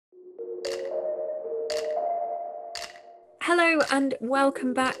Hello and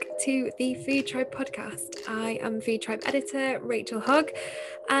welcome back to the FoodTribe podcast. I am FoodTribe editor Rachel Hogg,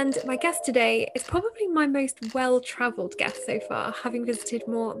 and my guest today is probably my most well-travelled guest so far, having visited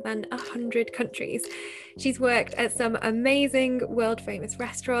more than 100 countries. She's worked at some amazing world-famous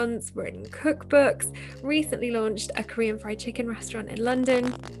restaurants, written cookbooks, recently launched a Korean fried chicken restaurant in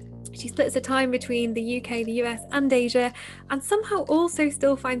London. She splits her time between the UK, the US, and Asia, and somehow also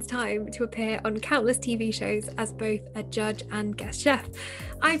still finds time to appear on countless TV shows as both a judge and guest chef.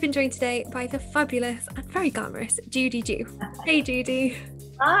 I've been joined today by the fabulous and very glamorous Judy Joo. Hey, Judy.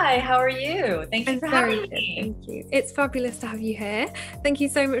 Hi, how are you? Thank you for having me. Thank you. It's fabulous to have you here. Thank you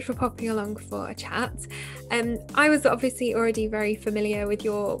so much for popping along for a chat. I was obviously already very familiar with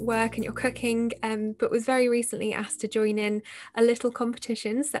your work and your cooking, but was very recently asked to join in a little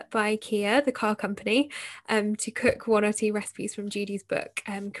competition set by Kia, the car company, to cook one or two recipes from Judy's book,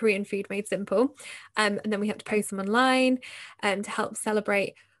 Korean Food Made Simple. And then we had to post them online to help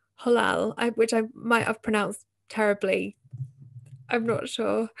celebrate Halal, which I might have pronounced terribly. I'm not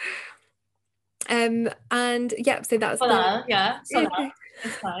sure. And yeah, so that's Hola,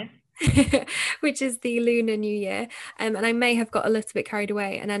 it's fine. which is the Lunar New Year. And I may have got a little bit carried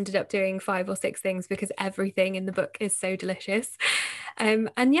away and ended up doing 5 or 6 things because everything in the book is so delicious. And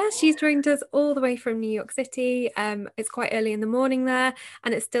yeah, she's joined us all the way from New York City. It's quite early in the morning there,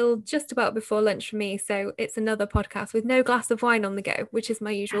 and it's still just about before lunch for me. So it's another podcast with no glass of wine on the go, which is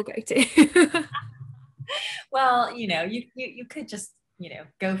my usual go-to. Well, you could just,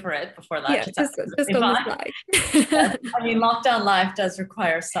 go for it before lunch. Yeah, just on the slide. I mean, lockdown life does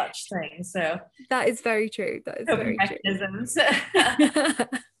require such things. So that is very true. That is very mechanisms. True.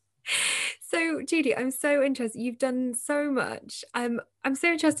 So, Judy, I'm so interested. You've done so much. I'm so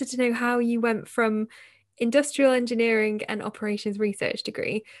interested to know how you went from industrial engineering and operations research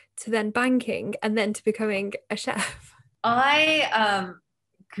degree to then banking and then to becoming a chef. I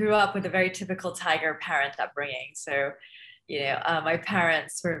grew up with a very typical tiger parent upbringing. So, my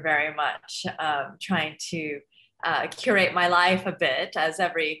parents were very much trying to curate my life a bit, as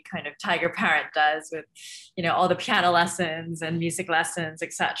every kind of tiger parent does, with, all the piano lessons and music lessons,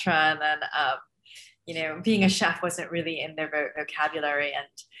 etc. And then, being a chef wasn't really in their vocabulary. And,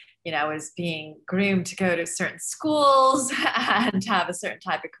 I was being groomed to go to certain schools and have a certain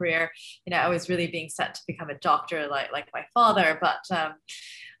type of career. I was really being set to become a doctor like my father, but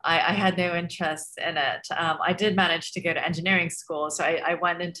I had no interest in it. I did manage to go to engineering school. So I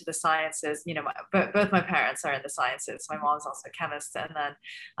went into the sciences. Both my parents are in the sciences. My mom's also a chemist, and then,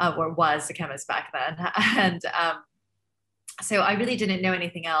 or was a chemist back then. And so I really didn't know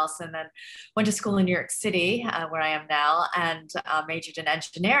anything else, and then went to school in New York City, where I am now, and majored in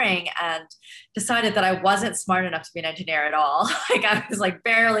engineering, and decided that I wasn't smart enough to be an engineer at all. Like, I was like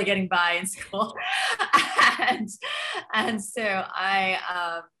barely getting by in school. and so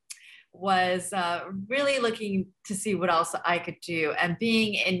I was really looking to see what else I could do. And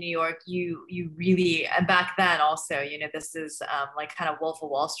being in New York, you really, and back then also, this is like kind of Wolf of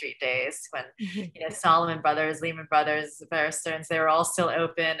Wall Street days when, Salomon Brothers, Lehman Brothers, Bear Stearns, they were all still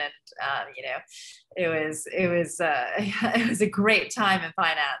open. And, it was it was a great time in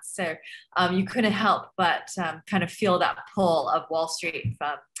finance. So you couldn't help but kind of feel that pull of Wall Street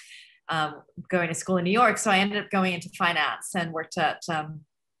from going to school in New York. So I ended up going into finance and worked at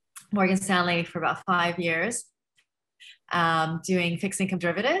Morgan Stanley for about 5 years, doing fixed income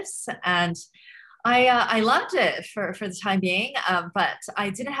derivatives. And I loved it for the time being, but I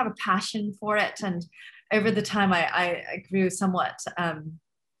didn't have a passion for it. And over the time I grew somewhat,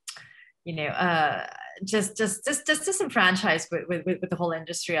 just disenfranchised with the whole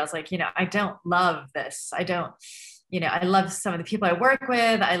industry. I was like, I don't love this. I don't, I love some of the people I work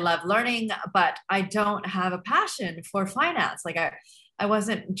with. I love learning, but I don't have a passion for finance. Like I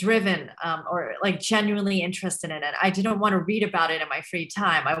wasn't driven or like genuinely interested in it. I didn't want to read about it in my free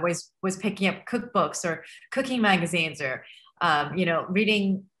time. I always was picking up cookbooks or cooking magazines or,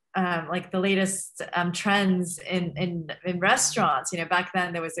 reading like the latest trends in restaurants. Back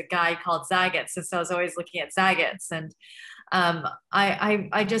then there was a guy called Zagat's. So I was always looking at Zagat's. And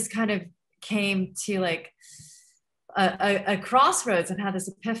I just kind of came to like a crossroads and had this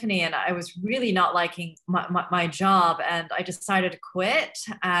epiphany, and I was really not liking my job, and I decided to quit.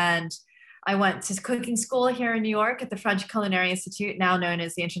 And I went to cooking school here in New York at the French Culinary Institute, now known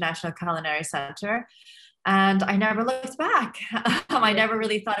as the International Culinary Center, and I never looked back. I never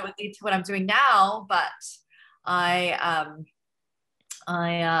really thought it would lead to what I'm doing now, but I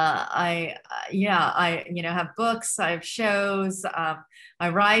have books, I have shows, I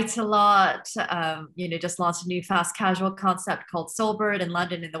write a lot, just launched a new fast casual concept called Seoul Bird in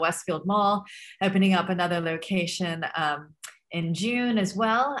London in the Westfield Mall, opening up another location in June as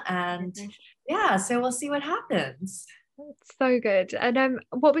well. And yeah, so we'll see what happens. It's so good. And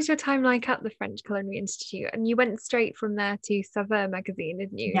what was your time like at the French Culinary Institute? And you went straight from there to Saveur magazine,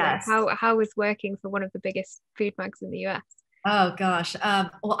 didn't you? Like Yes. how was working for one of the biggest food mags in the US? Oh gosh.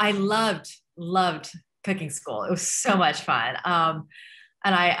 Well, I loved cooking school. It was so much fun.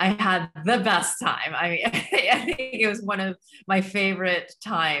 And I had the best time. I mean, I think it was one of my favorite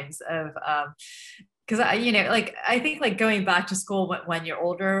times of, because I think like going back to school when you're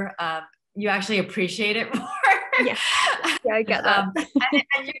older, you actually appreciate it more. Yeah, yeah, I get that.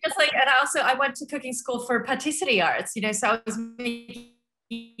 And you're just like, and I went to cooking school for patisserie arts, so I was making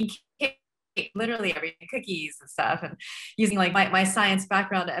literally everything, cookies and stuff, and using like my science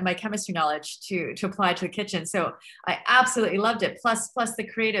background and my chemistry knowledge to apply to the kitchen. So I absolutely loved it. Plus the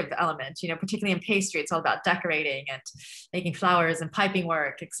creative element, particularly in pastry, it's all about decorating and making flowers and piping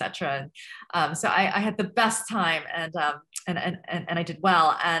work, etc. And so I had the best time, and I did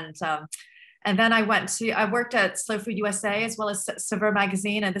well. And then I worked at Slow Food USA as well as Saveur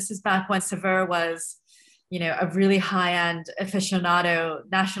magazine. And this is back when Saveur was, a really high-end aficionado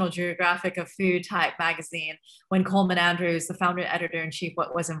National Geographic of food type magazine, when Coleman Andrews, the founder and editor-in-chief,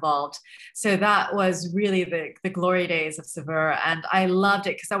 was involved. So that was really the glory days of Saveur. And I loved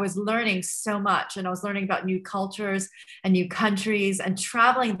it because I was learning so much, and I was learning about new cultures and new countries, and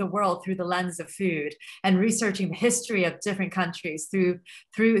traveling the world through the lens of food, and researching the history of different countries through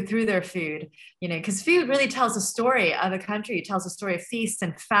their food, because food really tells a story of a country. It tells a story of feast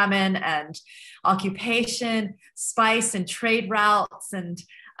and famine and occupation, spice and trade routes, and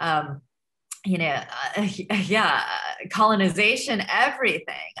colonization,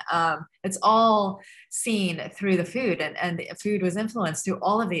 everything. It's all seen through the food, and the food was influenced through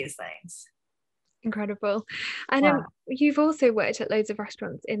all of these things. Incredible. And you've also worked at loads of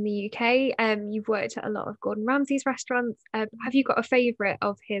restaurants in the UK. You've worked at a lot of Gordon Ramsay's restaurants. Have you got a favorite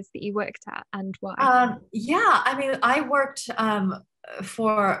of his that you worked at, and why? I mean, I worked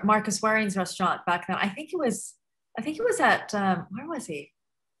for Marcus Waring's restaurant back then. I think it was at where was he?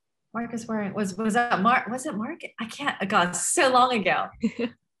 Marcus Waring was at was it Mark? I can't, God, so long ago.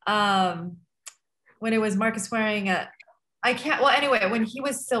 When it was Marcus Waring at, I can't, well, anyway, when he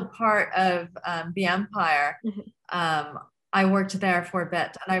was still part of the Empire, I worked there for a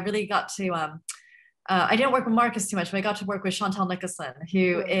bit, and I really got to, I didn't work with Marcus too much, but I got to work with Chantal Nicholson,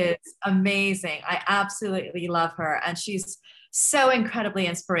 who is amazing. I absolutely love her. And she's so incredibly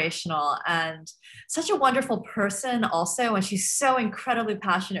inspirational and such a wonderful person also. And she's so incredibly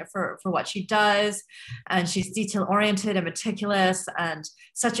passionate for what she does. And she's detail oriented and meticulous, and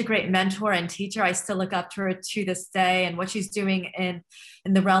such a great mentor and teacher. I still look up to her to this day. And what she's doing in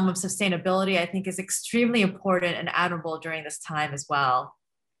the realm of sustainability, I think, is extremely important and admirable during this time as well.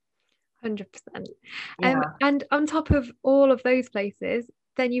 100%. And on top of all of those places,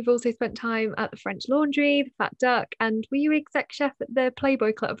 then you've also spent time at the French Laundry, the Fat Duck, and were you exec chef at the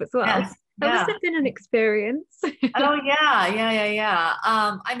Playboy Club as well? Yes. That must have been an experience. Oh yeah.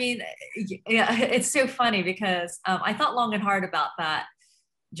 I mean, yeah, it's so funny because I thought long and hard about that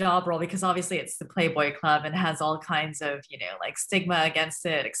job role, because obviously it's the Playboy Club and has all kinds of, like stigma against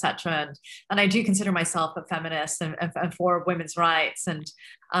it, etc. And I do consider myself a feminist and for women's rights. And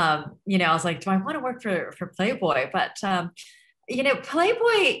I was like, do I want to work for Playboy? But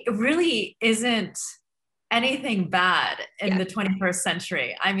Playboy really isn't anything bad in the 21st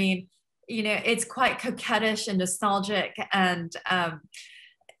century. I mean, it's quite coquettish and nostalgic, and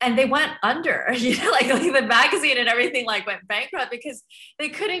they went under, like the magazine and everything like went bankrupt because they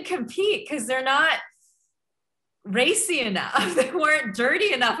couldn't compete, because they're not racy enough. They weren't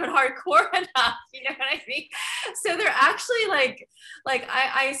dirty enough and hardcore enough. You know what I mean? So they're actually like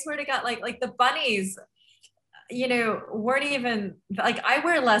I swear to God, like the bunnies, weren't even like, I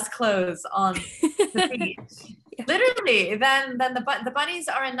wear less clothes on the beach. Literally, then the bunnies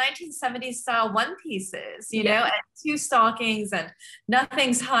are in 1970s style one pieces, and 2 stockings, and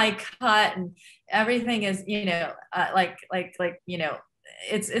nothing's high cut, and everything is,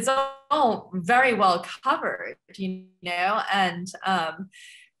 it's all very well covered, and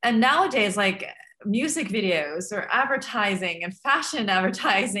nowadays, like music videos or advertising and fashion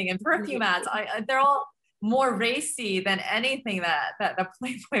advertising and perfume ads, they're all more racy than anything that the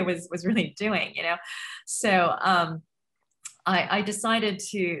Playboy was really doing, So I decided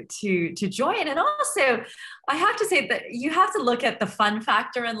to join. And also, I have to say that you have to look at the fun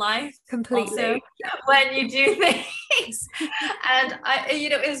factor in life also Completely. when you do things. And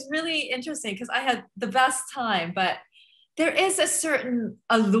it was really interesting because I had the best time, but there is a certain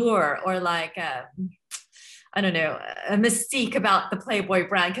allure or like I don't know, a mystique about the Playboy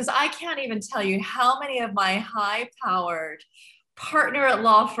brand, because I can't even tell you how many of my high-powered partner at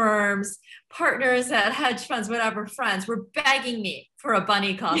law firms, partners at hedge funds, whatever friends were begging me for a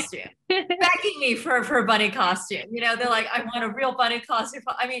bunny costume, begging me for a bunny costume. They're like, I want a real bunny costume.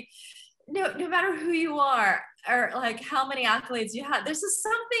 I mean, no matter who you are or like how many accolades you had, there's just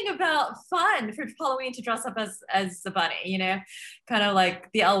something about fun for Halloween to dress up as a bunny, kind of like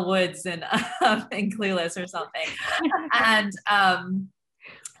the Elle Woods and in Clueless or something. And I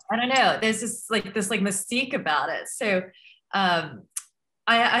don't know, there's this like mystique about it. So I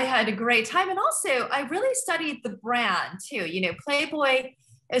had a great time. And also I really studied the brand too. Playboy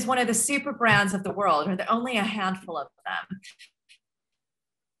is one of the super brands of the world, or there are only a handful of them.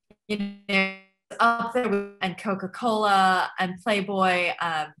 Up there with, and Coca-Cola and Playboy.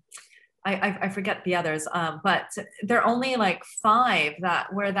 I forget the others, but there are only like 5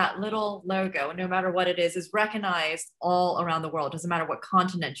 where that little logo, no matter what it is recognized all around the world. Doesn't matter what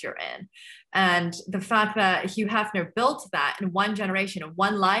continent you're in. And the fact that Hugh Hefner built that in one generation, in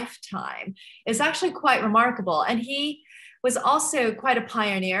one lifetime, is actually quite remarkable. And he was also quite a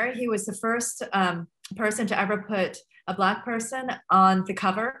pioneer. He was the first person to ever put a Black person on the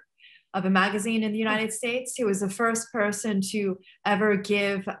cover of a magazine in the United States. He was the first person to ever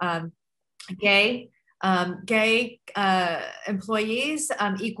give gay employees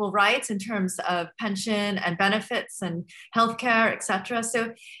equal rights in terms of pension and benefits and healthcare, etc.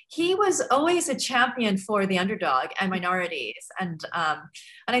 So he was always a champion for the underdog and minorities, and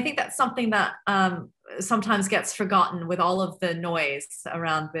I think that's something that sometimes gets forgotten with all of the noise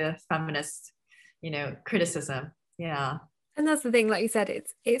around the feminist, criticism. Yeah. And that's the thing, like you said,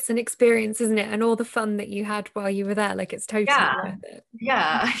 it's an experience, isn't it? And all the fun that you had while you were there, like it's totally worth it.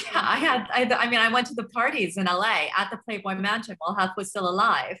 Yeah. I went to the parties in LA at the Playboy Mansion while Huff was still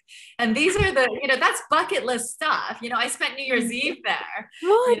alive. And these are that's bucket list stuff. I spent New Year's Eve there.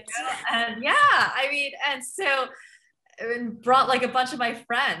 What? And and so and brought like a bunch of my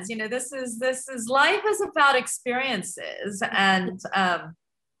friends. This is life is about experiences. And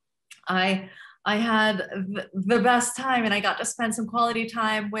I had the best time, and I got to spend some quality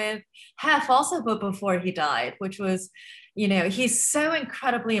time with Hef also, but before he died, which was, he's so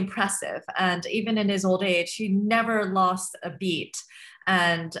incredibly impressive. And even in his old age, he never lost a beat,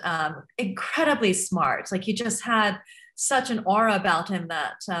 and incredibly smart. Like he just had such an aura about him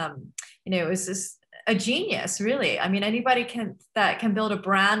that, it was just a genius, really. I mean, anybody can build a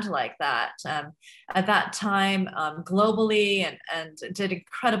brand like that at that time globally and did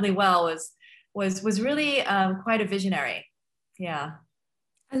incredibly well was really quite a visionary. Yeah.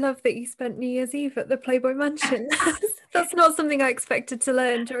 I love that you spent New Year's Eve at the Playboy Mansion. That's not something I expected to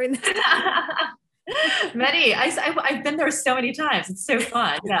learn during this. Many. I've been there so many times. It's so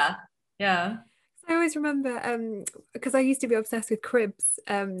fun. Yeah. Yeah. I always remember because I used to be obsessed with cribs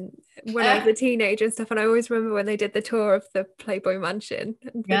when I was a teenager and stuff, and I always remember when they did the tour of the Playboy Mansion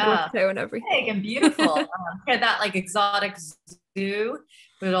and the grotto and everything. Big and beautiful. Had that like exotic zoo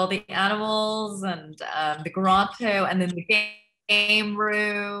with all the animals and the grotto, and then the game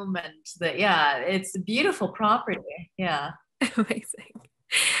room, and it's a beautiful property. Yeah. Amazing.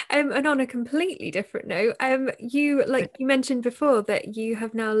 And on a completely different note, you mentioned before that you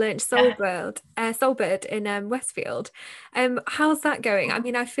have now launched Seoul Bird in Westfield. How's that going? I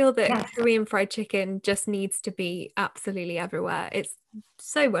mean, I feel that Korean fried chicken just needs to be absolutely everywhere. It's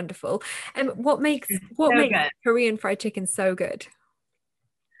so wonderful. And what makes Korean fried chicken so good?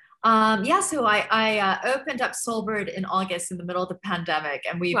 So I opened up Seoul Bird in August in the middle of the pandemic,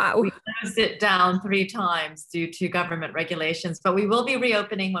 and we closed it down 3 times due to government regulations, but we will be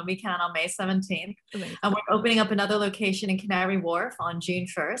reopening when we can on May 17th. Amazing. And we're opening up another location in Canary Wharf on June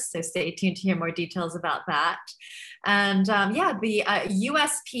 1st. So stay tuned to hear more details about that. And the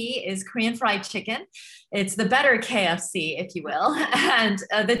USP is Korean fried chicken. It's the better KFC, if you will. And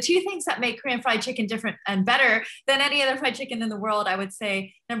the 2 things that make Korean fried chicken different and better than any other fried chicken in the world, I would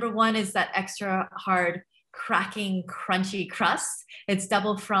say, number 1 is that extra hard, cracking, crunchy crust. It's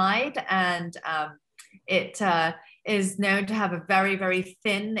double fried, and it is known to have a very, very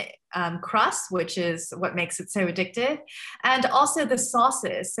thin crust, which is what makes it so addictive. And also the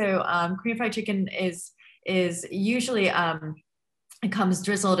sauces. So Korean fried chicken is usually It comes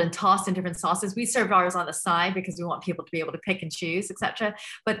drizzled and tossed in different sauces. We serve ours on the side because we want people to be able to pick and choose, etc.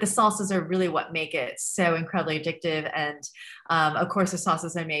 But the sauces are really what make it so incredibly addictive. And of course, the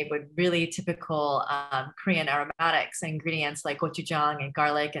sauces are made with really typical Korean aromatics and ingredients like gochujang and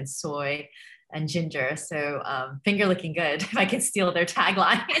garlic and soy and ginger. So finger looking good, if I can steal their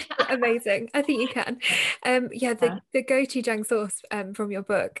tagline. Amazing. I think you can. Yeah, the gochujang sauce from your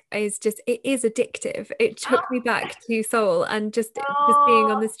book is just, it is addictive. It took me back to Seoul, and just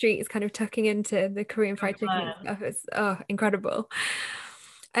being on Oh, the streets, kind of tucking into the Korean so fried chicken and fun. stuff. It's incredible.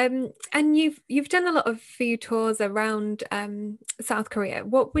 And you've done a lot of food tours around South Korea.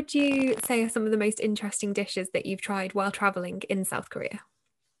 What would you say are some of the most interesting dishes that you've tried while traveling in South Korea?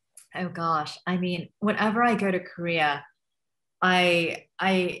 Oh gosh. I mean, whenever I go to Korea, I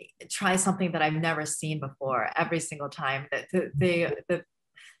try something that I've never seen before every single time. The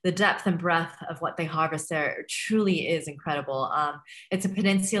depth and breadth of what they harvest there truly is incredible. It's a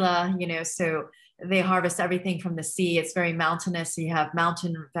peninsula, so they harvest everything from the sea. It's very mountainous. So you have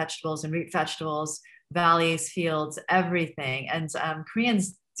mountain vegetables and root vegetables, valleys, fields, everything. And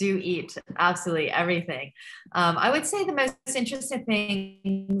Koreans do eat absolutely everything. I would say the most interesting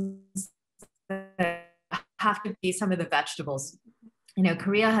things have to be some of the vegetables.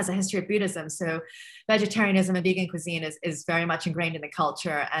 Korea has a history of Buddhism, so vegetarianism and vegan cuisine is very much ingrained in the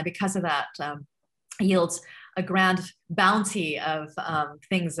culture. And because of that, yields a grand bounty of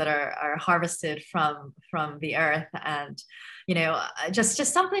things that are harvested from the earth. And just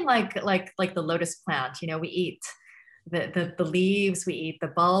something like the lotus plant. We eat the leaves, we eat the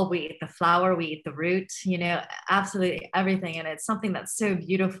bulb, we eat the flower, we eat the root, absolutely everything. And it's something that's so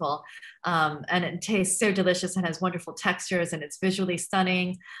beautiful, and it tastes so delicious and has wonderful textures, and it's visually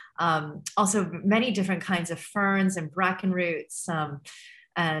stunning. Also many different kinds of ferns and bracken roots,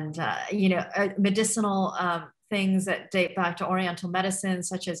 and medicinal things that date back to Oriental medicine,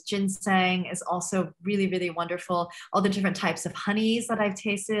 such as ginseng, is also really, really wonderful. All the different types of honeys that I've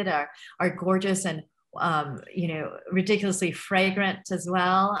tasted are gorgeous and ridiculously fragrant as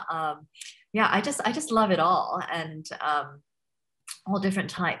well. Yeah, I just love it all. And all different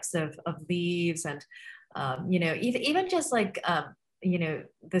types of leaves, and even just like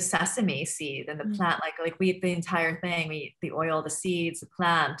the sesame seed and the plant, like we eat the entire thing. We eat the oil, the seeds, the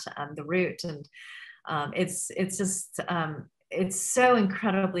plant, the root. And it's just it's so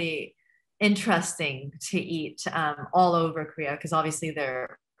incredibly interesting to eat all over Korea, because obviously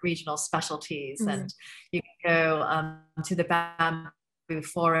they're regional specialties. And you can go to the bamboo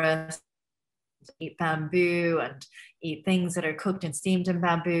forest, eat bamboo and eat things that are cooked and steamed in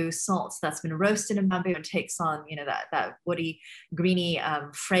bamboo, salts that's been roasted in bamboo and takes on that woody, greeny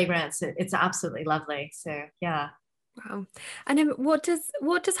fragrance. It's absolutely lovely. So yeah. Wow. And what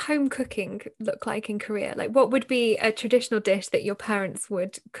does home cooking look like in Korea? Like, what would be a traditional dish that your parents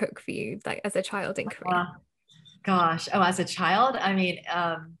would cook for you, like as a child in Korea? Gosh, as a child, I mean,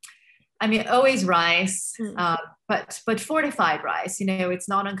 always rice, Mm. but fortified rice. It's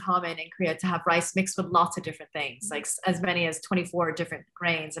not uncommon in Korea to have rice mixed with lots of different things, like as many as 24 different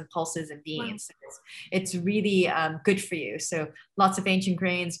grains and pulses and Wow. beans. It's really good for you. So lots of ancient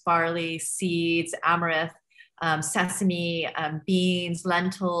grains, barley, seeds, amaranth, sesame, beans,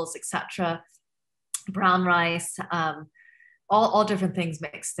 lentils, etc. Brown rice, all different things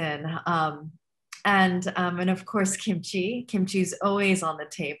mixed in. And of course, kimchi. Kimchi is always on the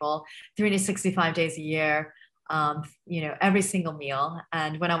table, 365 days a year, every single meal.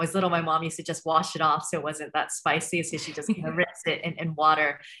 And when I was little, my mom used to just wash it off so it wasn't that spicy. So she just kind of rinsed it in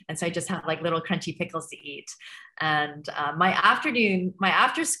water. And so I just had like little crunchy pickles to eat. And my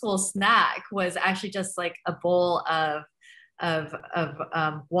after school snack was actually just like a bowl of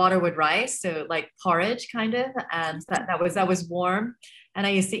water with rice, so like porridge kind of, and that was warm, and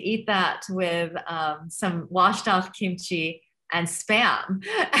I used to eat that with some washed off kimchi and spam.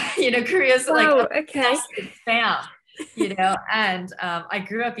 Korea's like Wow, okay. obsessed with spam, and I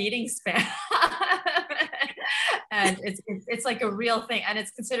grew up eating spam. And it's like a real thing, and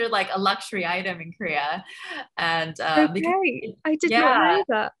it's considered like a luxury item in Korea. And because, Okay. I did not yeah, know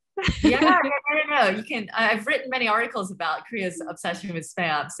that. yeah, no. You can. I've written many articles about Korea's obsession with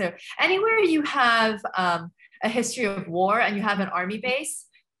spam. So anywhere you have a history of war and you have an army base,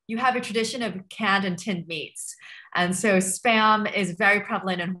 you have a tradition of canned and tinned meats. And so spam is very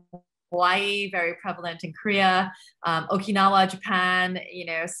prevalent in Hawaii, very prevalent in Korea, Okinawa, Japan.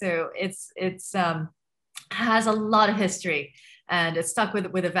 So it's has a lot of history, and it's stuck with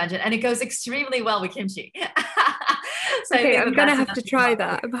a vengeance, and it goes extremely well with kimchi. So I Okay, think I'm that gonna that's have to another try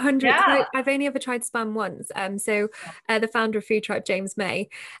top. that. 100. Yeah. I've only ever tried spam once. So the founder of FoodTribe, James May,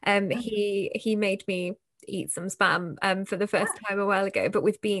 he made me eat some spam for the first time a while ago, but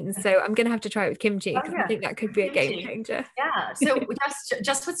with beans. So I'm gonna have to try it with kimchi Oh because I yeah, think that could be a game kimchi. changer. Yeah. So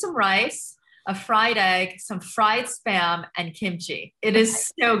just with some rice, a fried egg, some fried spam, and kimchi. It Okay.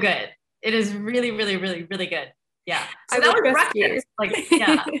 is so good. It is really, really, really, really good. Yeah. I So that will was trust you. breakfast. Like,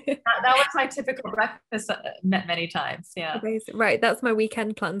 yeah, that was my typical breakfast many times. Yeah. Amazing. Right, that's my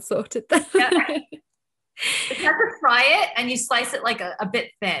weekend plan sorted then. Yeah. But you have to fry it and you slice it like a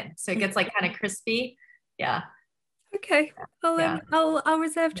bit thin. So it gets like kind of crispy. Yeah. Okay, Yeah. I'll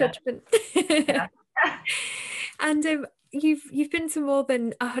reserve Yeah. judgment. Yeah. And you've been to more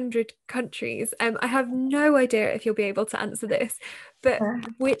than 100 countries. I have no idea if you'll be able to answer this, but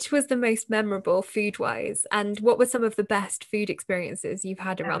which was the most memorable food-wise, and what were some of the best food experiences you've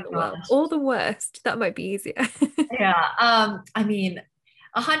had Oh around the world, gosh. or the worst? That might be easier. Yeah. I mean,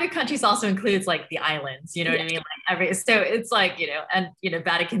 100 countries also includes like the islands, you know what Yeah, I mean? Like so it's like, and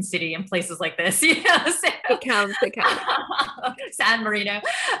Vatican City and places like this, it counts. It counts. San Marino.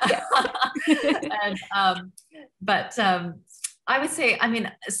 Yeah. And but I would say, I mean,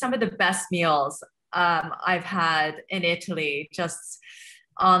 some of the best meals I've had in Italy, just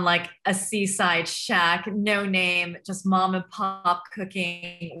on like a seaside shack, no name, just mom and pop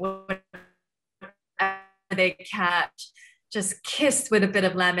cooking, whatever they catch, just kissed with a bit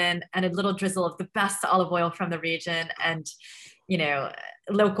of lemon and a little drizzle of the best olive oil from the region, and you know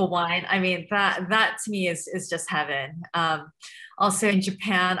local wine. I mean, that to me is just heaven. Also in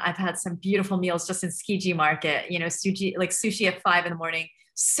Japan, I've had some beautiful meals just in Tsukiji Market. Sushi, like sushi at 5 in the morning,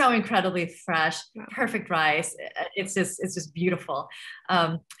 so incredibly fresh, Wow. perfect rice. It's just beautiful.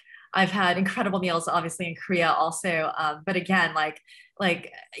 um, I've had incredible meals obviously in Korea also, but again,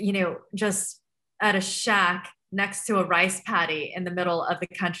 just at a shack next to a rice paddy in the middle of the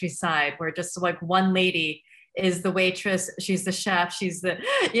countryside, where just like one lady is the waitress, she's the chef, she's the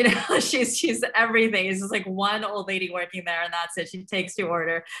she's everything. It's just like one old lady working there, and that's it. She takes your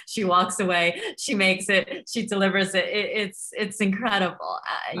order, she walks away, she makes it, she delivers it. It's incredible.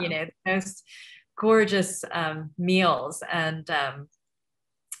 Wow. The most gorgeous meals. And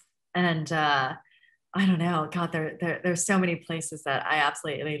I don't know. God, there's so many places that I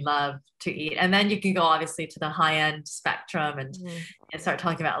absolutely love to eat. And then you can go obviously to the high end spectrum and start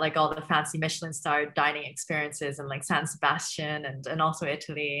talking about like all the fancy Michelin star dining experiences and like San Sebastian and also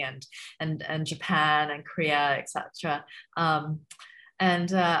Italy and Japan and Korea, etc.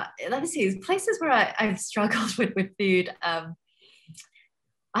 And let me see, places where I've struggled with food.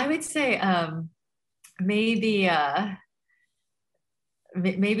 I would say maybe.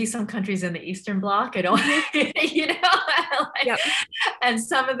 Maybe some countries in the Eastern Bloc. I don't, Yep. and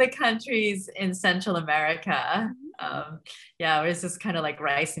some of the countries in Central America. Yeah, where it's just kind of like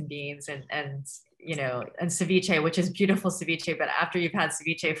rice and beans and ceviche, which is beautiful ceviche. But after you've had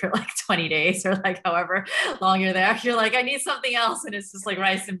ceviche for like 20 days or like however long you're there, you're like, I need something else. And it's just like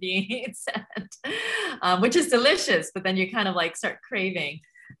rice and beans, which is delicious. But then you kind of like start craving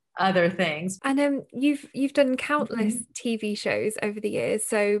other things. And you've done countless Mhm. TV shows over the years,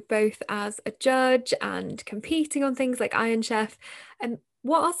 so both as a judge and competing on things like Iron Chef. And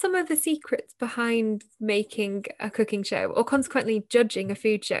what are some of the secrets behind making a cooking show, or consequently judging a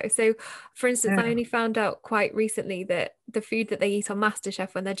food show? So, for instance, I only found out quite recently that the food that they eat on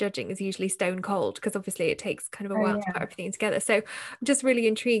MasterChef when they're judging is usually stone cold, because obviously it takes kind of a Oh while to yeah. put everything together. So, I'm just really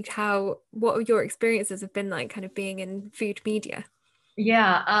intrigued what your experiences have been like kind of being in food media.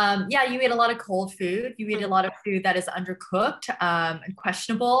 Yeah, yeah, you eat a lot of cold food. You eat a lot of food that is undercooked and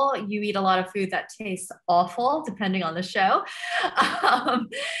questionable. You eat a lot of food that tastes awful, depending on the show. Um,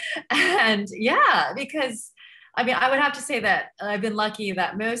 and yeah, because I mean, I would have to say that I've been lucky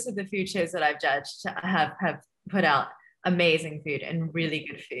that most of the food shows that I've judged have put out amazing food and really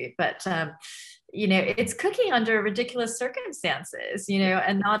good food. But it's cooking under ridiculous circumstances,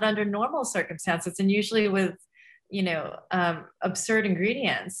 and not under normal circumstances, and usually with absurd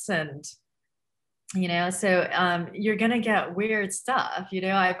ingredients. And so you're gonna get weird stuff.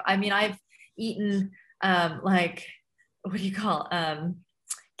 I've eaten like, what do you call,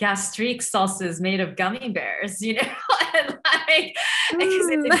 gastrique sauces made of gummy bears, and like, because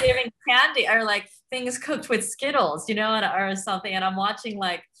Mm. it's giving candy, or like things cooked with Skittles, or something. And I'm watching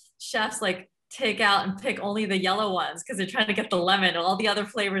like chefs like take out and pick only the yellow ones because they're trying to get the lemon, and all the other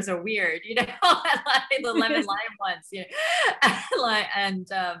flavors are weird, and like the lemon lime ones, and like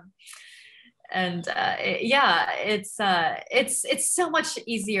yeah, it's so much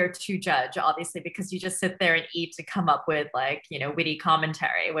easier to judge, obviously, because you just sit there and eat to come up with like witty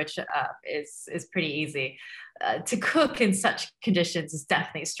commentary, which is pretty easy. To cook in such conditions is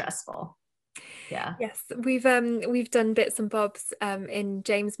definitely stressful. Yeah. Yes, we've done bits and bobs in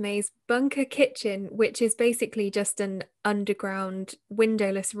James May's bunker kitchen, which is basically just an underground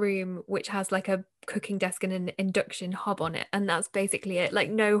windowless room which has like a cooking desk and an induction hob on it, and that's basically it, like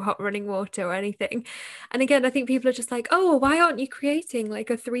no hot running water or anything. And again, I think people are just like, oh, why aren't you creating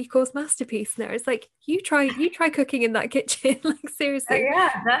like a three-course masterpiece now? It's like you try cooking in that kitchen. Like Oh, seriously,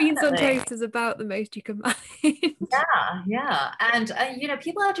 yeah, beans on definitely. toast is about the most you can manage. Yeah, yeah. And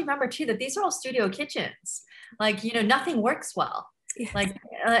people have to remember too that these are all studio kitchens. Like, nothing works well. Yes. Like,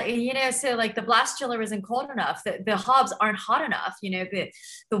 so like the blast chiller isn't cold enough. The hobs aren't hot enough. The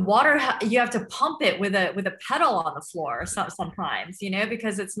water you have to pump it with a pedal on the floor sometimes.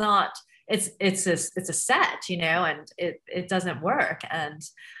 Because it's not. It's a set. And it doesn't work. And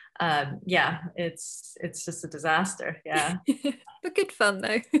yeah, it's just a disaster. Yeah, But good fun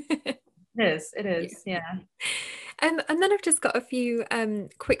though. it is. It Yeah. is. Yeah. And then I've just got a few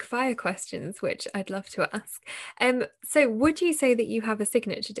quick fire questions which I'd love to ask. So would you say that you have a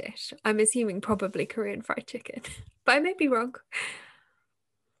signature dish? I'm assuming probably Korean fried chicken, but I may be wrong.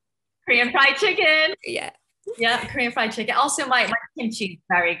 Korean fried chicken. Yeah. Yeah, Korean fried chicken. Also, my kimchi is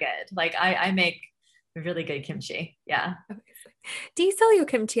very good. Like I make really good kimchi. Yeah. Amazing. Do you sell your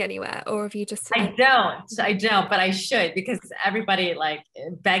kimchi anywhere, or have you just I don't, but I should because everybody like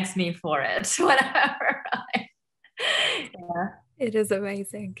begs me for it whenever. Yeah. It is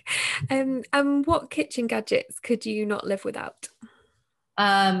amazing. And what kitchen gadgets could you not live without?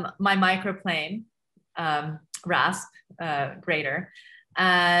 My microplane, rasp, grater,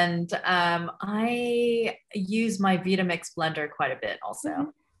 and I use my Vitamix blender quite a bit also.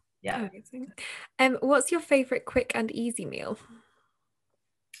 Mhm. Yeah. Amazing. What's your favorite quick and easy meal?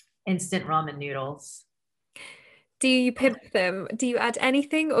 Instant ramen noodles. Do you pimp them? Do you add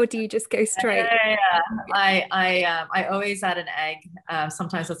anything, or do you just go straight? Yeah. I always add an egg.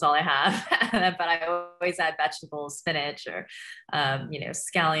 Sometimes that's all I have, but I always add vegetables, spinach, or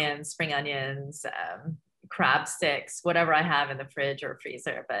scallions, spring onions, crab sticks, whatever I have in the fridge or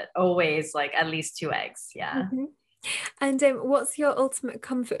freezer. But always like at least two eggs. Yeah. Mhm. And what's your ultimate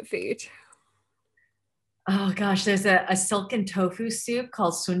comfort food? Oh gosh, there's a silken tofu soup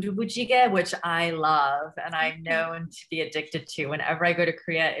called sundubujigae, which I love and I'm known to be addicted to. Whenever I go to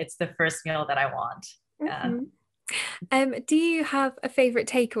Korea, it's the first meal that I want. Yeah. Mhm. Do you have a favorite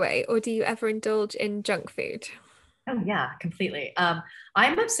takeaway, or do you ever indulge in junk food? Oh yeah, completely.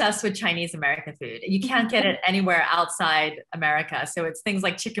 I'm obsessed with Chinese American food. You can't get it anywhere outside America. So it's things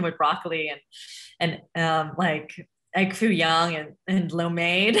like chicken with broccoli and like egg foo young and lo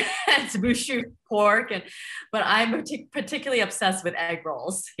mein and bushu pork but I'm particularly obsessed with egg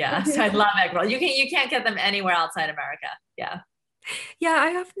rolls. Yeah, so I love egg rolls. You can't get them anywhere outside America. Yeah. Yeah,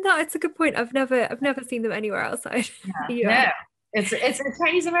 I have not. It's a good point. I've never seen them anywhere outside Yeah. the No, US. it's a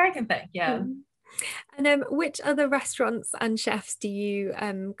Chinese American thing. Yeah. Mm. And which other restaurants and chefs do you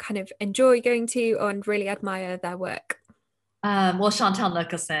kind of enjoy going to and really admire their work? Well, Chantal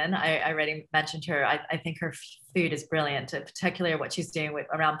Nicholson, I already mentioned her. I think her food is brilliant, particularly what she's doing with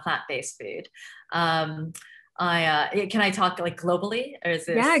around plant-based food. Can I talk like globally, or is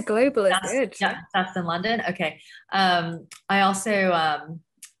Yeah, this global is that's good. yeah, that's in London? Okay. I also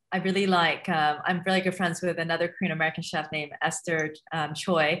I really like. I'm really good friends with another Korean American chef named Esther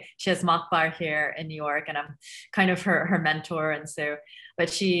Choi. She has Mokbar here in New York, and I'm kind of her mentor. And so, but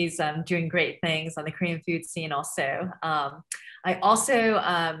she's doing great things on the Korean food scene also. I also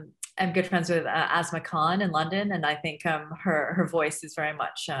am good friends with Asma Khan in London, and I think her voice is very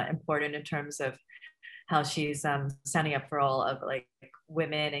much important in terms of how she's standing up for all of like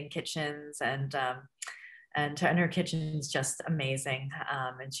women in kitchens and her kitchen's just amazing.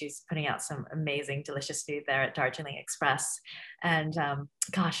 And she's putting out some amazing, delicious food there at Darjeeling Express. And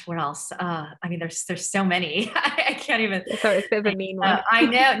gosh, what else? I mean, there's so many. I can't even. Sorry, it's a bit of a mean one. I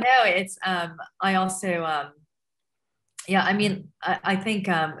know. No, it's. I also. Yeah, I mean, I think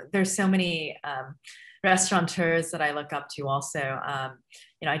there's so many restaurateurs that I look up to. Also,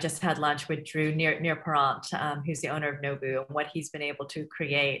 I just had lunch with Drew near Parent, who's the owner of Nobu, and what he's been able to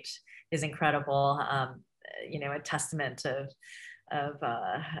create is incredible. A testament of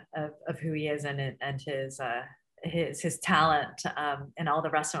who he is and his talent and all the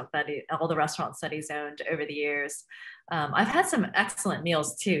restaurants that he's owned over the years. I've had some excellent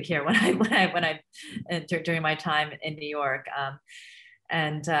meals too here during my time in New York.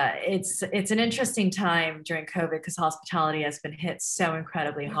 And it's an interesting time during COVID because hospitality has been hit so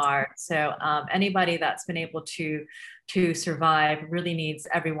incredibly hard. So anybody that's been able to survive really needs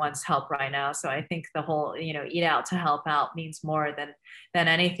everyone's help right now. So I think the whole eat out to help out means more than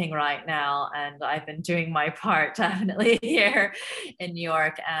anything right now. And I've been doing my part definitely here in New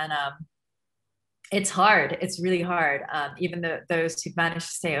York. And It's hard. It's really hard. Even though those who manage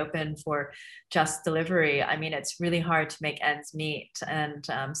to stay open for just delivery, I mean, it's really hard to make ends meet. And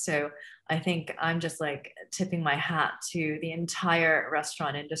so I think I'm just like tipping my hat to the entire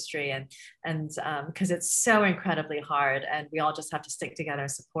restaurant industry, and because it's so incredibly hard, and we all just have to stick together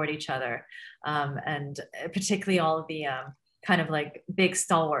and support each other, and particularly all of the kind of like big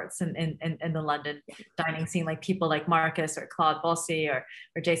stalwarts in the London dining scene, like people like Marcus or Claude Bossy or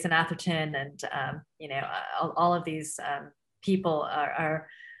Jason Atherton, and you know, all of these people are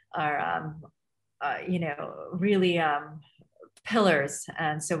you know, really pillars,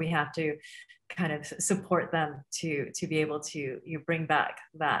 and so we have to kind of support them to be able to bring back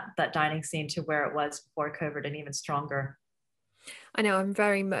that dining scene to where it was before COVID, and even stronger. I know I'm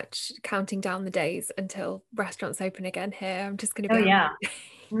very much counting down the days until restaurants open again here. I'm just going to Oh be yeah,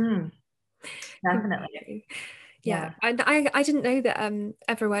 honest. mm, definitely. Completely. Yeah, Yeah. and I didn't know that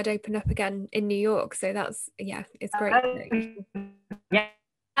Everywhere had opened up again in New York, so that's, yeah, it's great to know. Yeah.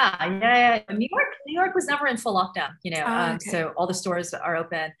 Yeah. New York was never in full lockdown, you know. Ah, okay. So all the stores are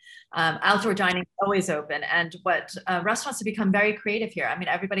open. Outdoor dining is always open. And what restaurants have become very creative here. I mean,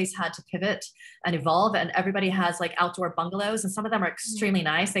 everybody's had to pivot and evolve, and everybody has like outdoor bungalows, and some of them are extremely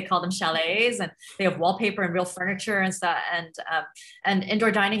nice. They call them chalets, and they have wallpaper and real furniture and stuff. And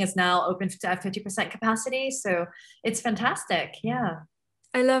indoor dining is now open to 50% capacity. So it's fantastic. Yeah.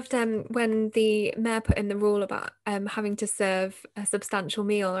 I loved when the mayor put in the rule about having to serve a substantial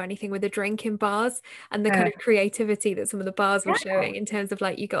meal or anything with a drink in bars, and the kind Uh, of creativity that some of the bars were yeah. showing in terms of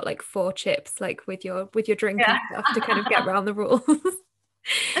like you got like 4 chips like with your drink Yeah. and stuff to kind of get around the rules.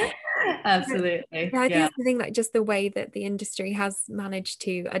 But, Absolutely. yeah, I think Yeah. it's the thing, like just the way that the industry has managed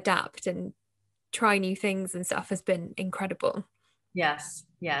to adapt and try new things and stuff has been incredible. Yes.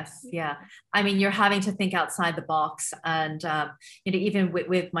 Yes. Yeah. I mean, you're having to think outside the box, and you know, even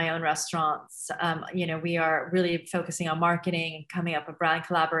with my own restaurants, you know, we are really focusing on marketing and coming up with brand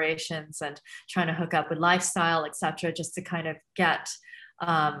collaborations and trying to hook up with lifestyle, etc., just to kind of get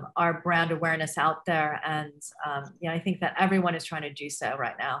our brand awareness out there. And yeah, I think that everyone is trying to do so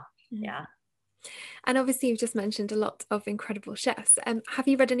right now. Mhm. Yeah. And obviously, you've just mentioned a lot of incredible chefs. Have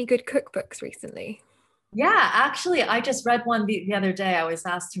you read any good cookbooks recently? Yeah, actually, I just read one the other day. I was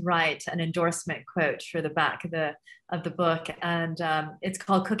asked to write an endorsement quote for the back of the book, and it's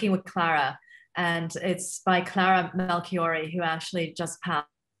called Cooking with Clara, and it's by Clara Melchiori, who actually just passed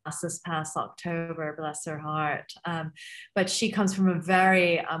this past October, bless her heart. But she comes from a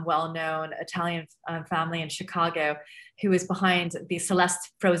very well-known Italian family in Chicago, who is behind the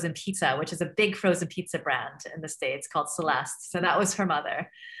Celeste frozen pizza, which is a big frozen pizza brand in the States called Celeste. So that was her mother.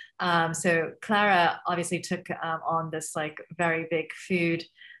 So Clara obviously took on this like very big food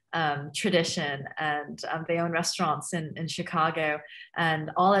tradition, and they own restaurants in Chicago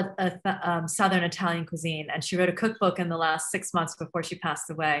and all Southern Italian cuisine. And she wrote a cookbook in the last 6 months before she passed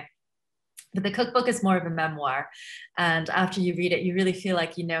away. But the cookbook is more of a memoir. And after you read it, you really feel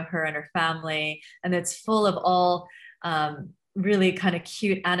like you know her and her family. And it's full of all really kind of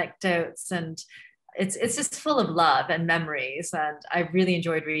cute anecdotes, and it's just full of love and memories, and I really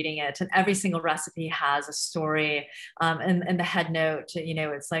enjoyed reading it. And every single recipe has a story. And the head note, you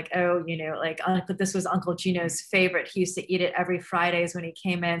know, it's like, oh, you know, like this was Uncle Gino's favorite. He used to eat it every Fridays when he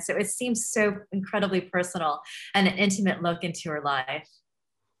came in. So it seems so incredibly personal and an intimate look into her life.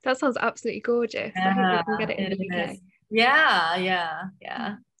 That sounds absolutely gorgeous. I hope we Yeah, can get it in it the UK. is. Yeah, yeah,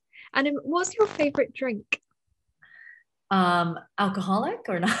 yeah. And what's your favorite drink? Alcoholic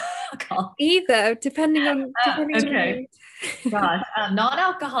or not alcoholic? Either, depending on the Okay. mood. Gosh,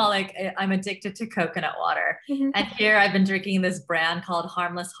 non-alcoholic. I'm addicted to coconut water, Mhm. and here I've been drinking this brand called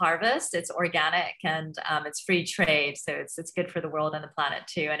Harmless Harvest. It's organic, and it's free trade, so it's good for the world and the planet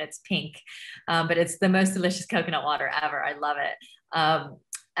too. And it's pink, but it's the most delicious coconut water ever. I love it.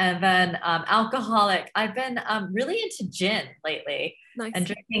 And then alcoholic. I've been really into gin lately, and Nice.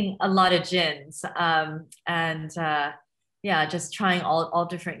 drinking a lot of gins. And yeah, just trying all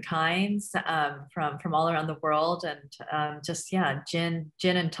different kinds from all around the world, and just yeah, gin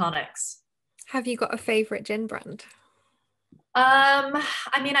and tonics. Have you got a favorite gin brand?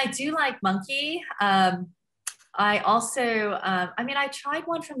 I mean, I do like Monkey. I also, I mean, I tried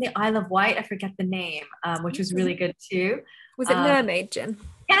one from the Isle of Wight. I forget the name, which was Okay. really good too. Was it Um, mermaid gin?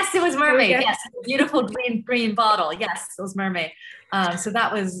 yes, it was There we mermaid. go. Yes, beautiful green bottle. Yes, it was mermaid. So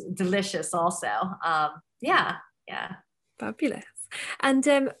that was delicious also. Yeah, yeah. Fabulous. And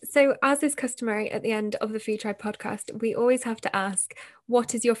so, as is customary at the end of the Food Tribe podcast, we always have to ask,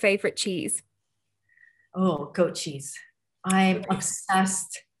 what is your favorite cheese? Oh, goat cheese. I'm Okay.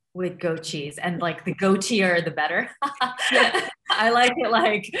 obsessed with goat cheese, and like the goatier the better. Yeah. I like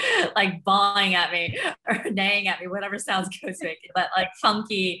it like bawling at me or neighing at me, whatever sounds goats make, but like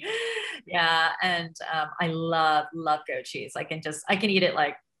funky. Yeah. And I love goat cheese. I can eat it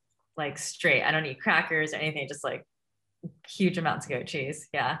like straight. I don't eat crackers or anything, just like huge amounts of goat cheese.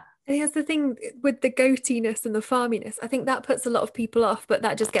 Yeah. And here's the thing with the goatiness and the farminess. I think that puts a lot of people off, but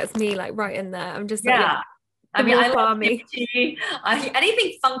that just gets me like right in there. I'm just like, yeah, Yeah. I the mean, more I love farmy. kimchi.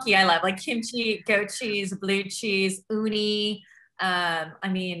 Anything funky, I love, like kimchi, goat cheese, blue cheese, uni. I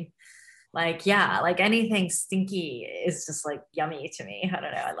mean, like yeah, like anything stinky is just like yummy to me. I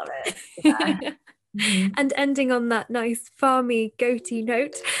don't know, I love it. Yeah. Mhm. And ending on that nice farmy goatee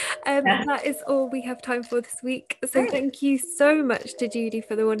note, Yeah. that is all we have time for this week. So Great. thank you so much to Judy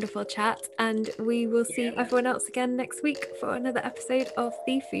for the wonderful chat, and we will see Yeah. everyone else again next week for another episode of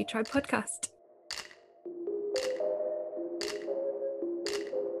the Food Tribe podcast.